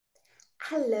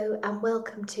Hello and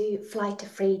welcome to Fly to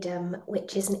Freedom,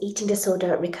 which is an eating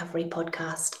disorder recovery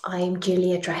podcast. I'm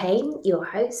Julia Trahane, your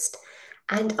host,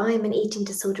 and I'm an eating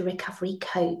disorder recovery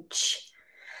coach.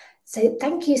 So,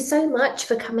 thank you so much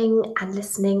for coming and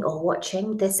listening or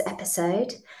watching this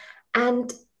episode.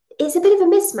 And it's a bit of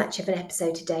a mismatch of an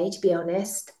episode today, to be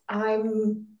honest.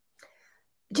 I'm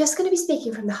just going to be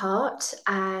speaking from the heart,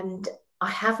 and I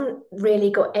haven't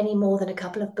really got any more than a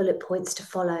couple of bullet points to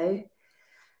follow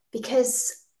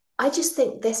because I just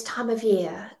think this time of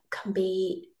year can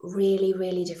be really,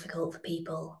 really difficult for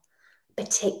people,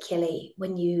 particularly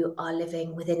when you are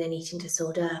living within an eating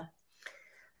disorder.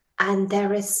 And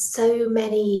there is so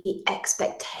many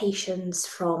expectations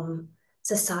from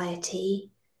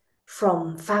society,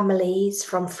 from families,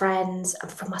 from friends,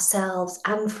 and from ourselves,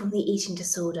 and from the eating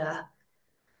disorder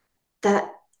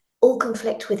that all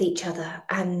conflict with each other.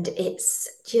 And it's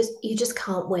just, you just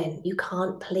can't win. You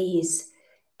can't please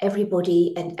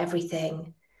everybody and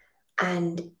everything.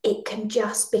 And it can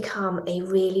just become a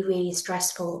really, really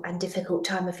stressful and difficult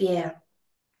time of year.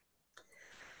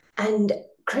 And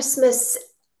Christmas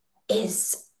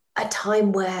is a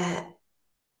time where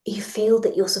you feel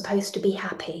that you're supposed to be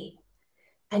happy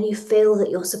and you feel that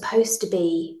you're supposed to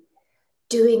be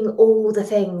doing all the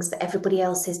things that everybody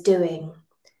else is doing.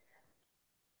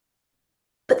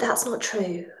 But that's not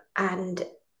true. And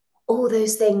all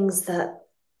those things that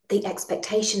the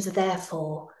expectations are there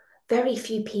for, very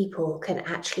few people can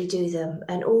actually do them.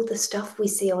 And all the stuff we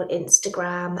see on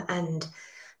Instagram and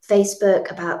Facebook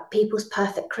about people's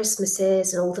perfect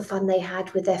Christmases and all the fun they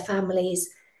had with their families,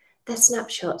 they're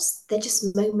snapshots. They're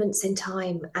just moments in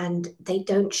time and they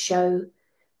don't show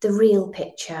the real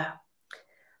picture.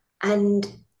 And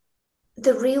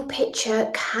the real picture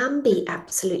can be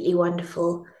absolutely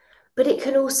wonderful, but it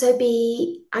can also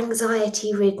be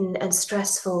anxiety ridden and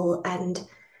stressful. And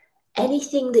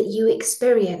anything that you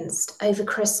experienced over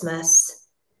Christmas,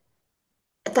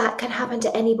 that can happen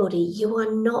to anybody. You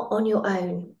are not on your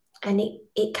own. And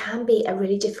it can be a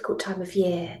really difficult time of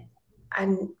year.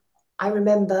 And I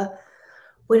remember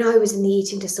when I was in the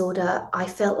eating disorder, I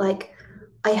felt like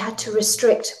I had to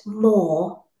restrict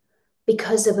more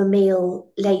because of a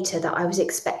meal later that I was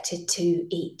expected to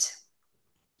eat.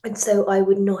 And so I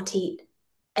would not eat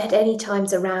at any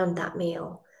times around that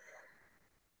meal.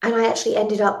 And I actually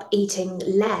ended up eating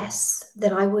less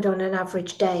than I would on an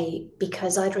average day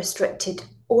because I'd restricted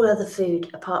all other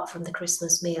food apart from the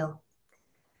Christmas meal.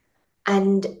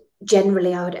 And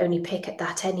generally, I would only pick at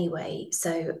that anyway.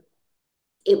 So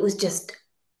it was just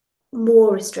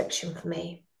more restriction for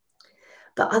me.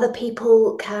 But other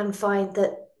people can find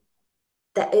that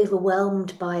they're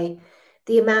overwhelmed by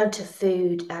the amount of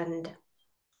food and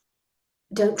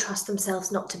don't trust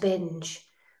themselves not to binge,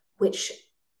 which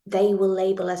they will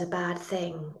label as a bad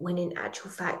thing, when in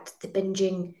actual fact, the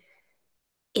binging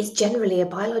is generally a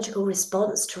biological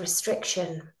response to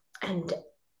restriction. And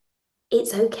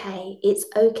it's okay. It's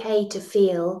okay to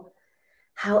feel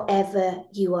however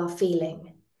you are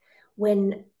feeling.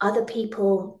 When other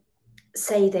people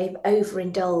say they've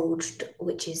overindulged,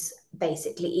 which is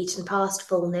basically eaten past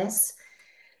fullness,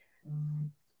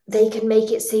 they can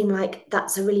make it seem like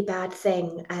that's a really bad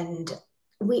thing. And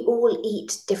we all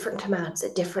eat different amounts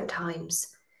at different times.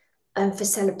 And for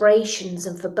celebrations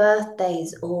and for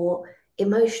birthdays or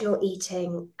emotional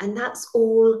eating, and that's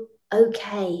all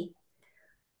okay.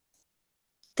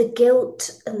 The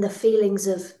guilt and the feelings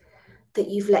of that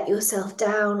you've let yourself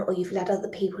down or you've let other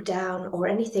people down or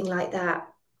anything like that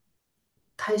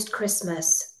post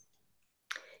Christmas,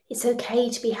 it's okay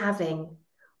to be having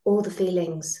all the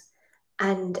feelings.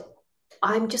 And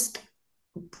I'm just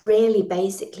really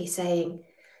basically saying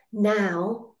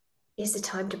now is the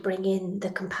time to bring in the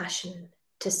compassion,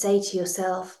 to say to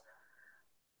yourself,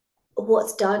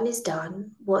 what's done is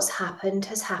done, what's happened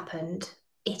has happened,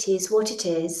 it is what it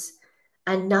is,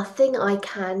 and nothing I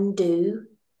can do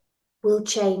will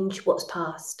change what's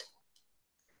past.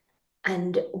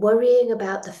 And worrying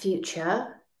about the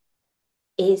future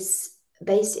is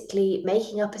basically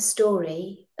making up a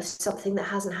story of something that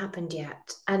hasn't happened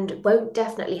yet and won't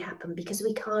definitely happen because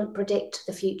we can't predict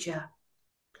the future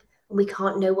and we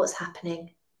can't know what's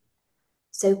happening.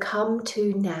 So come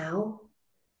to now,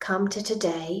 come to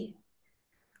today,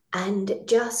 and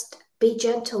just be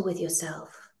gentle with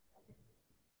yourself.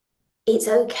 It's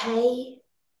okay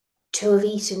to have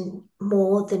eaten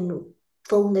more than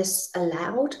fullness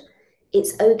allowed.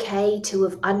 It's okay to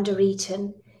have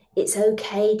undereaten. It's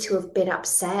okay to have been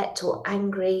upset or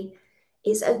angry.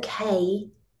 It's okay,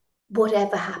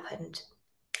 whatever happened.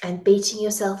 And beating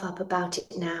yourself up about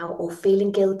it now or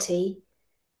feeling guilty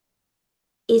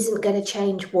isn't going to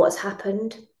change what's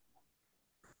happened.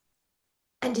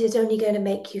 and it's only going to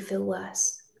make you feel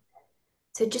worse.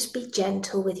 So just be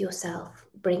gentle with yourself,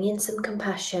 bring in some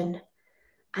compassion,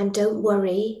 and don't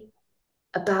worry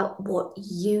about what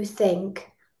you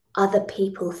think other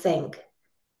people think.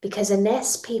 Because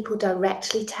unless people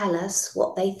directly tell us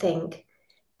what they think,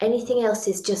 anything else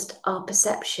is just our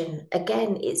perception.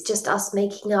 Again, it's just us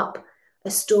making up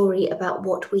a story about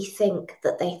what we think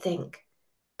that they think.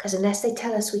 Because unless they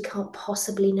tell us, we can't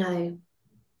possibly know.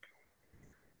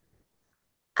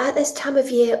 At this time of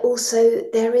year, also,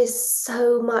 there is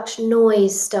so much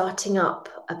noise starting up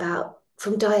about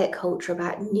from diet culture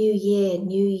about new year,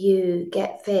 new you,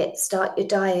 get fit, start your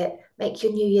diet, make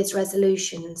your New Year's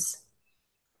resolutions.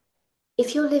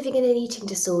 If you're living in an eating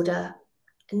disorder,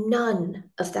 none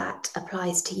of that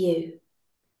applies to you,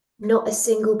 not a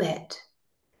single bit.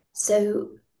 So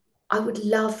I would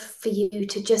love for you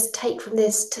to just take from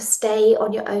this to stay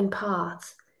on your own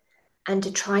path and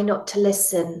to try not to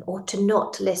listen or to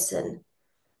not listen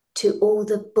to all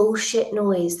the bullshit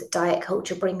noise that diet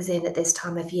culture brings in at this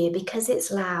time of year, because it's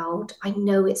loud. I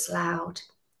know it's loud.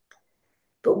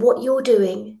 But what you're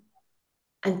doing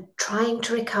and trying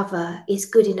to recover is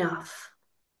good enough.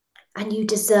 And you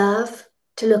deserve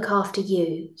to look after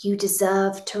you. You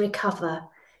deserve to recover.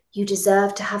 You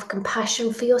deserve to have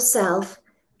compassion for yourself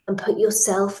and put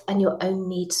yourself and your own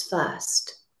needs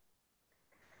first.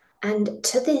 And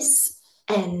to this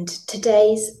end,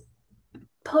 today's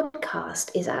podcast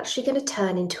is actually going to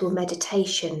turn into a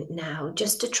meditation now,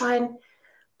 just to try and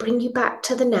bring you back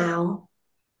to the now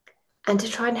and to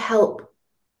try and help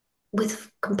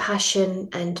with compassion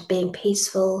and being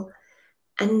peaceful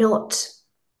and not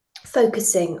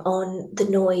focusing on the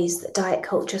noise that diet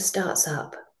culture starts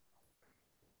up.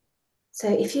 So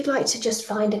if you'd like to just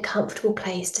find a comfortable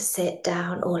place to sit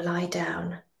down or lie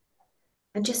down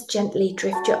and just gently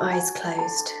drift your eyes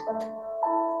closed.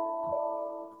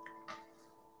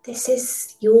 This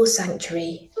is your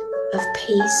sanctuary of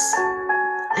peace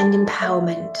and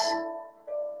empowerment,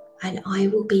 and I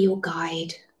will be your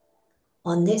guide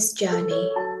on this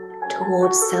journey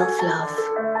towards self-love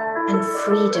and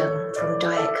freedom from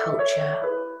diet culture.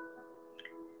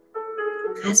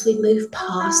 As we move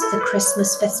past the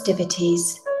Christmas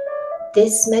festivities,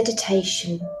 this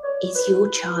meditation is your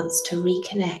chance to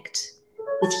reconnect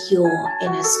with your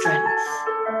inner strength.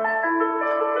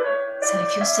 So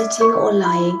if you're sitting or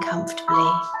lying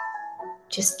comfortably,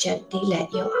 just gently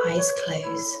let your eyes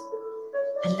close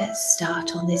and let's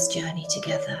start on this journey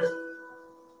together.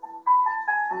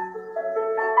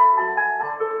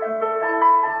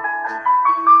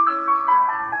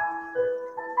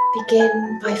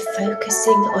 Begin by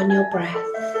focusing on your breath.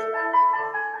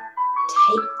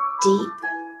 Take deep,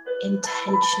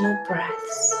 intentional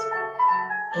breaths,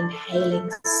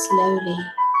 inhaling slowly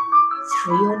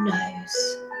through your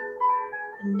nose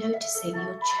and noticing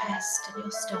your chest and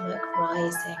your stomach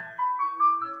rising.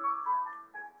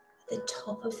 At the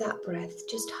top of that breath,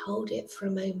 just hold it for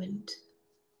a moment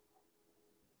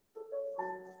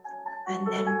and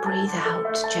then breathe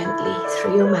out gently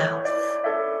through your mouth.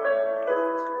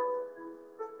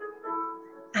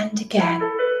 And again,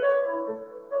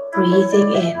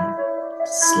 breathing in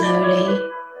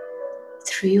slowly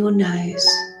through your nose,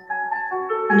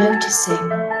 noticing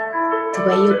the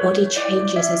way your body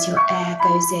changes as your air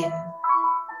goes in.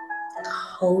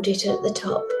 Hold it at the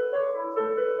top.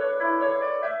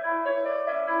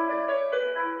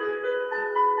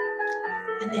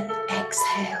 And then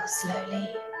exhale slowly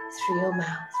through your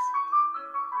mouth.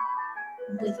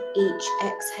 And with each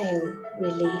exhale,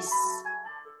 release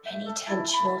any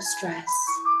tension or stress.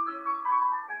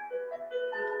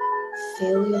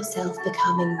 Feel yourself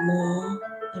becoming more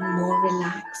and more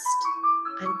relaxed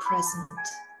and present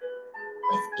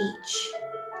with each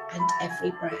and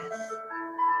every breath.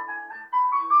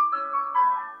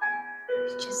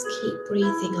 Just keep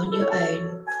breathing on your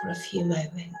own for a few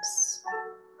moments.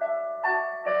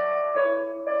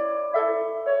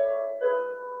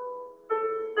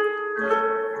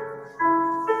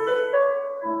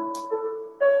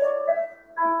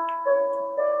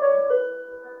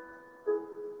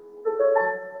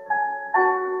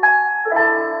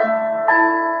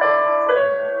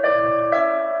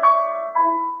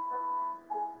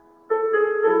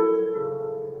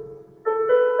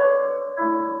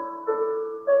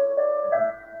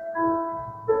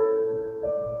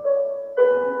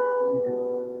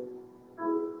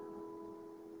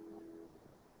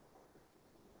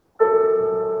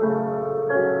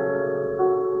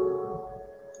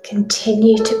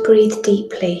 Continue to breathe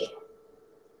deeply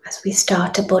as we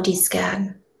start a body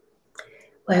scan,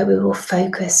 where we will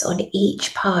focus on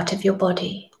each part of your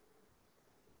body,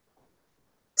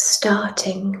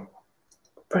 starting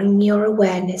Bring your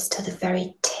awareness to the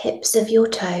very tips of your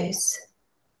toes.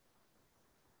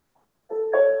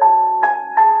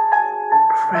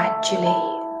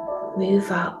 Gradually move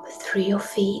up through your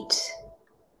feet,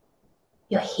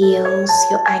 your heels,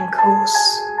 your ankles,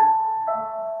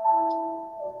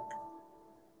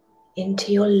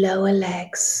 into your lower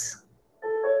legs.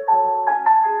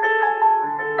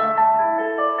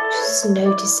 Just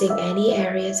noticing any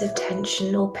areas of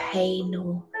tension or pain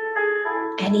or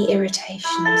any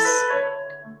irritations.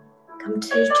 Come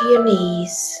to your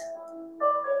knees,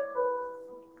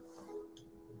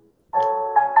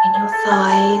 in your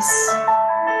thighs,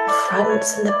 the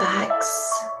fronts and the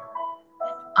backs,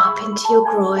 up into your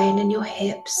groin and your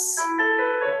hips,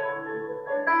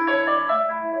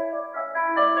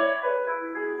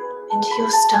 into your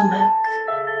stomach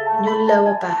and your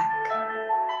lower back,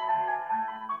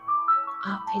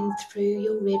 up in through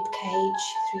your rib cage,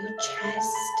 through your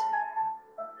chest.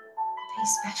 Pay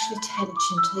special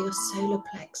attention to your solar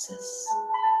plexus.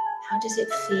 How does it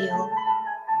feel?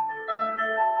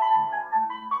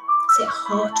 Is it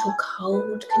hot or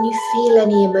cold? Can you feel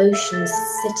any emotions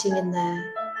sitting in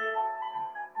there?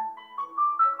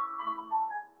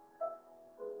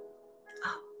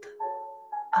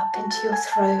 Up into your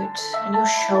throat and your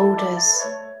shoulders.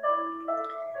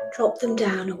 Drop them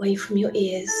down away from your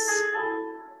ears.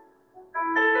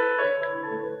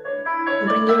 And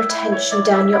bring your attention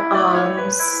down your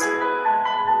arms,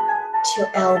 to your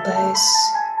elbows,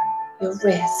 your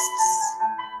wrists,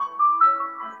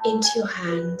 into your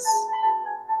hands,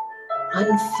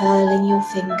 unfurling your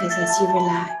fingers as you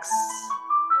relax.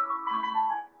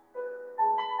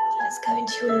 Let's go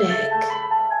into your neck,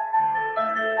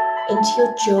 into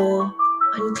your jaw,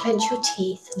 unclench your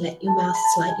teeth and let your mouth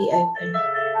slightly open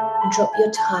and drop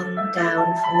your tongue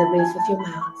down from the roof of your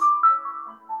mouth.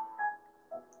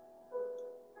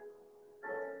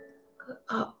 Go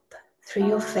up through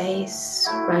your face,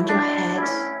 around your head.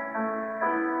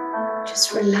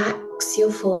 Just relax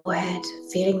your forehead,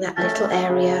 feeling that little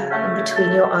area in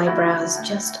between your eyebrows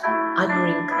just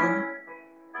unwrinkle.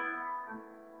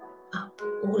 Up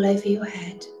all over your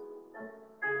head.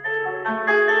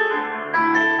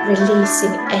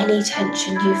 Releasing any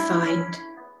tension you find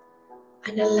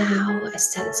and allow a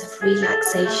sense of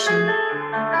relaxation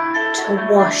to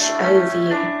wash over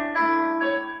you,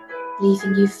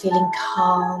 leaving you feeling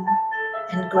calm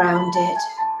and grounded.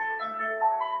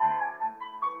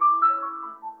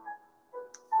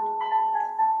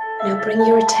 Now bring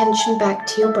your attention back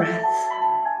to your breath.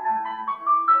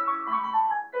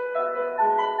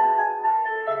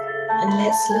 And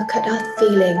let's look at our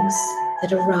feelings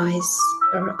that arise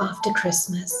after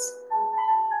Christmas.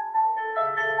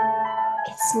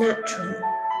 It's natural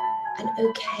and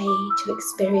okay to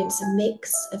experience a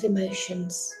mix of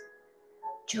emotions: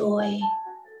 joy,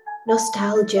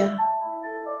 nostalgia,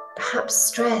 perhaps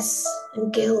stress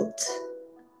and guilt.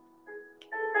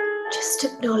 Just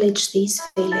acknowledge these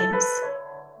feelings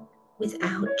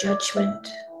without judgment.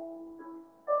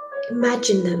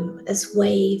 Imagine them as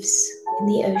waves in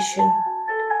the ocean,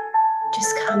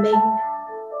 just coming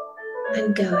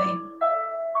and going,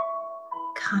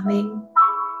 coming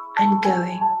and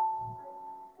going.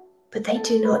 But they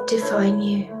do not define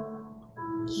you.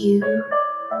 You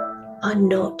are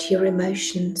not your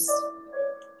emotions.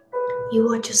 You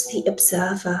are just the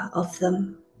observer of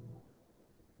them.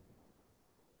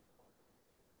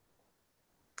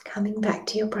 Coming back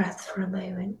to your breath for a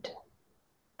moment,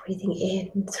 breathing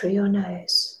in through your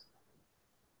nose.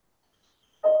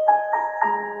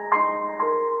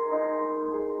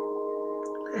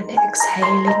 And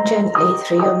exhaling gently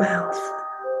through your mouth.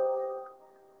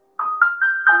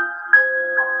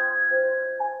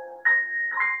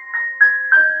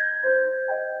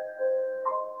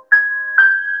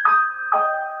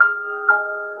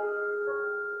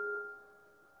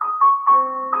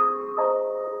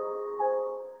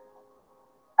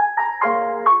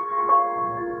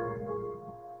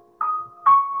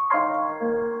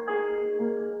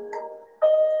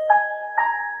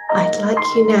 I'd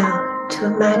like you now to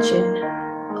imagine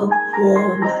a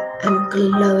warm and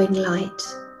glowing light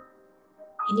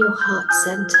in your heart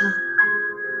center.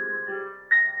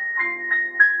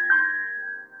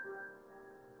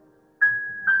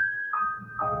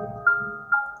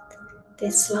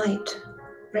 This light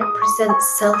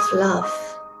represents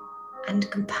self-love and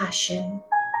compassion.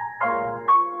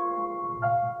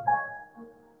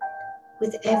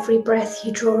 With every breath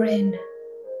you draw in,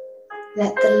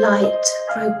 let the light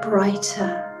grow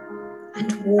brighter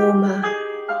and warmer.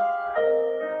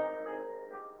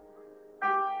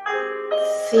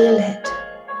 Feel it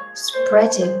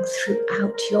spreading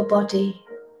throughout your body.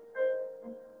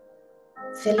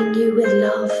 filling you with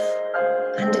love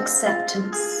and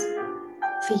acceptance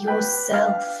for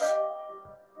yourself.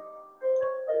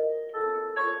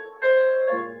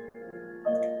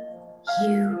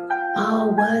 You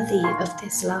are worthy of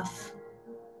this love,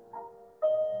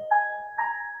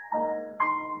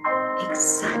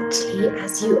 exactly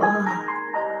as you are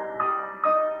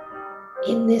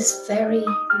in this very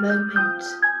moment,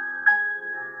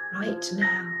 right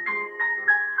now.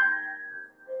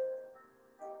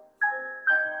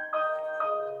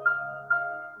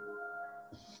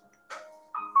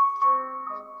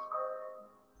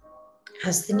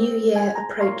 As the new year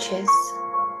approaches,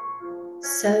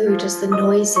 so does the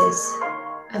noises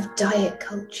of diet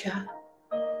culture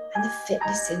and the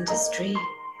fitness industry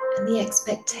and the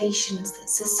expectations that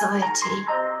society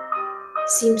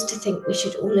seems to think we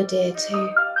should all adhere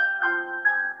to.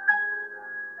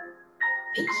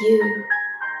 But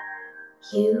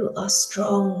you are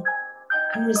strong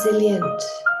and resilient.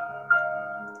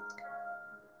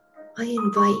 I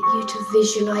invite you to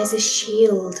visualize a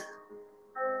shield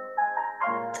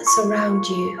that surrounds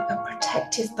you, a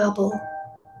protective bubble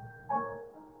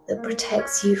that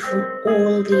protects you from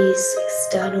all these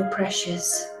external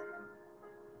pressures.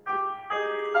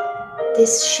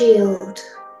 This shield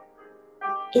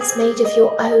is made of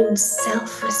your own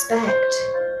self-respect,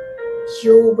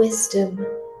 your wisdom,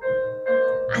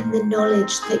 and the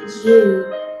knowledge that you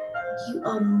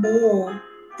are more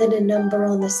than a number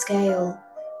on the scale,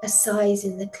 a size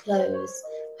in the clothes,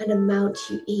 an amount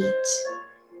you eat.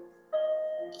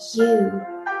 You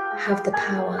have the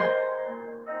power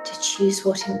to choose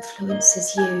what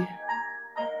influences you.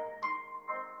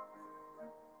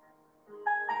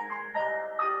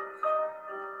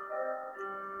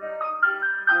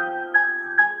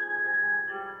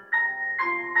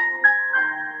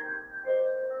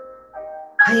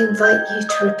 I invite you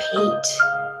to repeat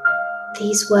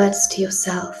these words to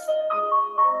yourself,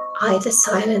 either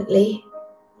silently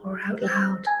or out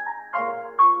loud.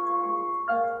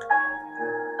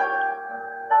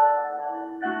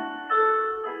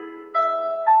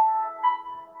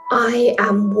 I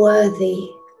am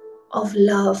worthy of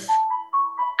love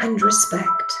and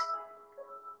respect,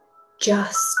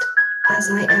 just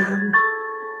as I am.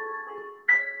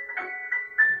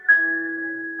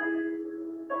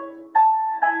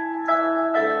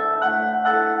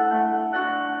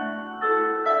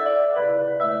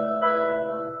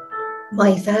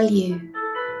 My value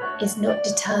is not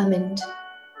determined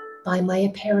by my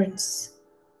appearance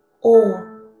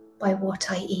or by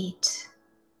what I eat.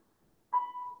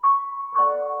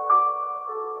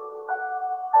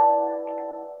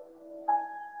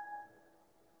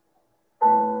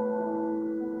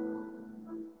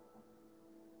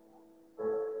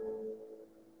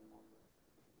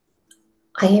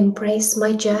 I embrace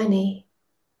my journey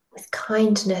with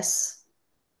kindness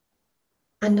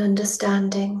and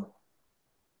understanding.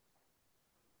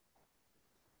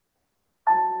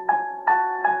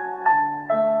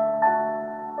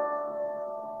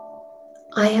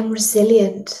 I am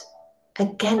resilient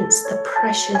against the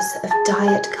pressures of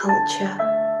diet culture.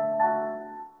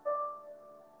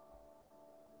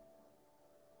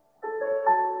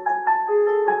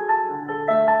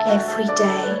 Every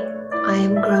day I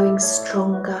am growing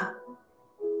stronger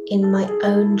in my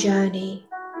own journey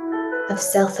of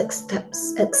self-acceptance.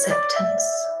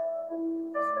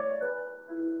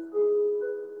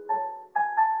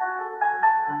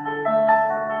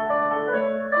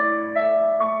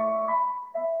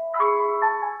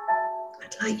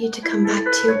 I'd like you to come back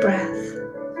to your breath.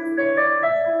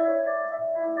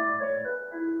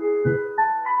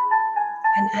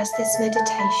 And as this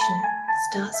meditation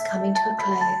starts coming to a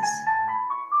close,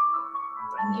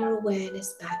 bring your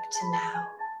awareness back to now,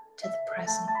 to the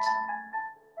present.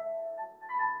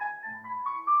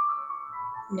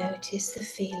 Notice the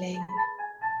feeling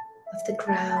of the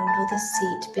ground or the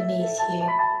seat beneath you.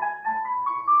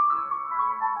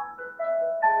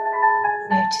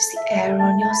 Notice the air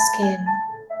on your skin,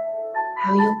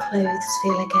 how your clothes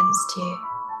feel against you,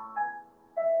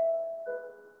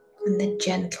 and the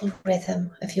gentle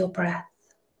rhythm of your breath.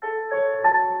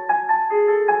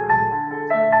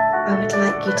 I would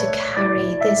like you to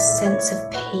carry this sense of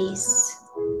peace,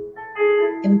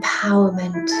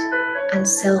 empowerment, and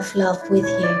self-love with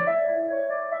you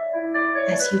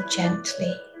as you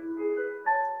gently,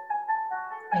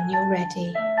 when you're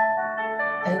ready,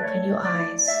 open your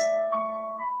eyes.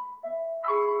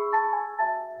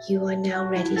 You are now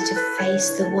ready to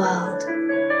face the world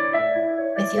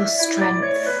with your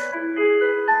strength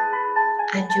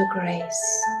and your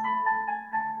grace.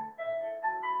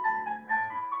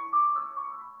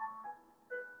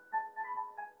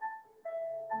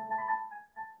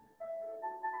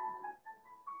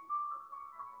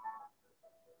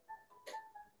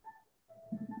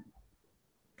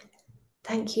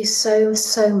 Thank you so,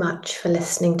 so much for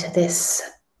listening to this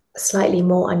slightly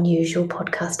more unusual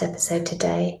podcast episode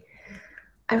today.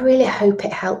 I really hope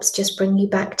it helps just bring you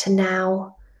back to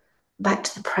now, back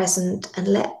to the present, and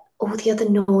let all the other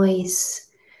noise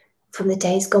from the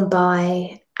days gone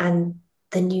by and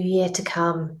the new year to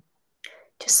come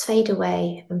just fade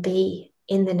away and be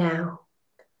in the now.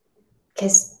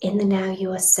 Because in the now,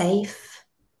 you are safe,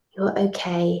 you are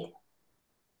okay.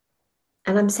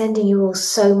 And I'm sending you all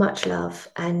so much love.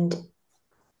 And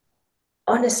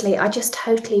honestly, I just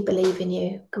totally believe in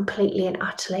you completely and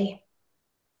utterly.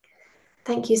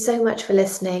 Thank you so much for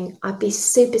listening. I'd be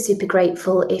super, super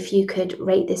grateful if you could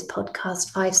rate this podcast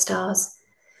 5 stars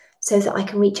so that I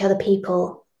can reach other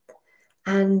people.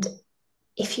 And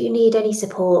if you need any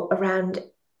support around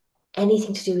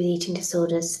anything to do with eating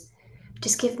disorders,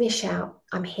 just give me a shout.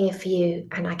 I'm here for you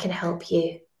and I can help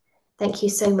you. Thank you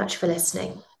so much for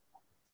listening.